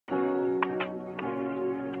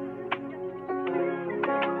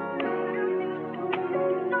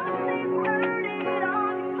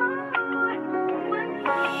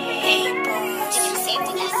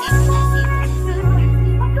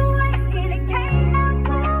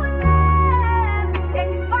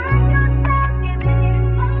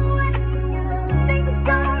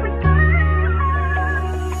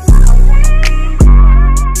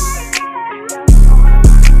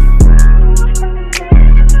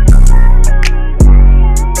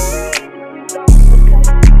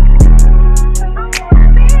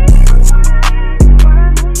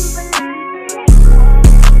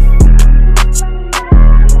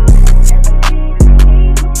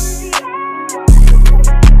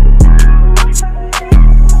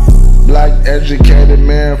black educated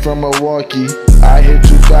man from Milwaukee. I hit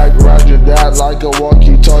you back, roger that like a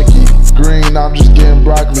walkie-talkie. Green, I'm just getting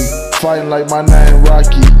broccoli, fighting like my name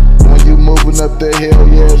Rocky. When you moving up the hill,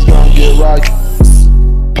 yeah, it's gonna get rocky.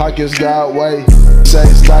 Pockets got weight, say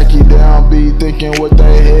stocky, they don't be thinking what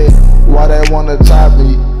they hit. Why they wanna top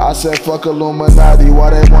me? I said fuck Illuminati,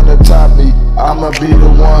 why they wanna top me? I'ma be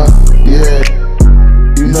the one, yeah.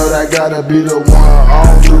 You know that gotta be the one, I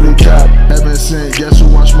don't do the cap. Heaven sent, guess who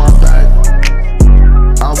watch my back?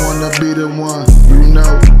 I wanna be the one, you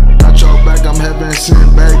know. Got your back, I'm heaven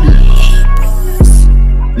sent, baby.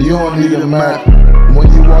 You don't need a map.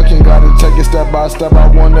 When you walking, gotta take it step by step. I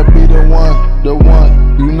wanna be the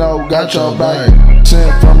one, you know, got your back.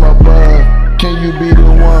 Sent from above, can you be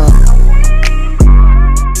the one?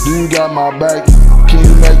 Do you got my back? Can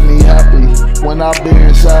you make me happy? When I be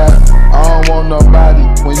inside, I don't want nobody.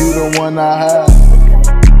 When you the one I have.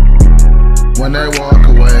 When they walk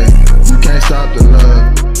away, you can't stop the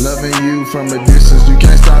love. Loving you from a distance, you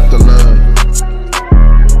can't stop the love.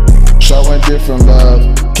 Showing different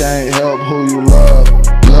love, can't help who you love.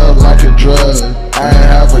 Love like a drug, I ain't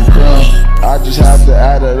have a crumb. I just have to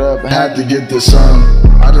add it up, had to get the sum.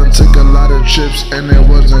 I done took a lot of trips and it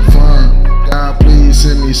wasn't fun. God please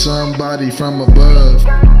send me somebody from above.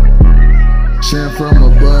 Sent from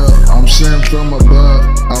above, I'm sent from above.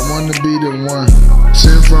 I wanna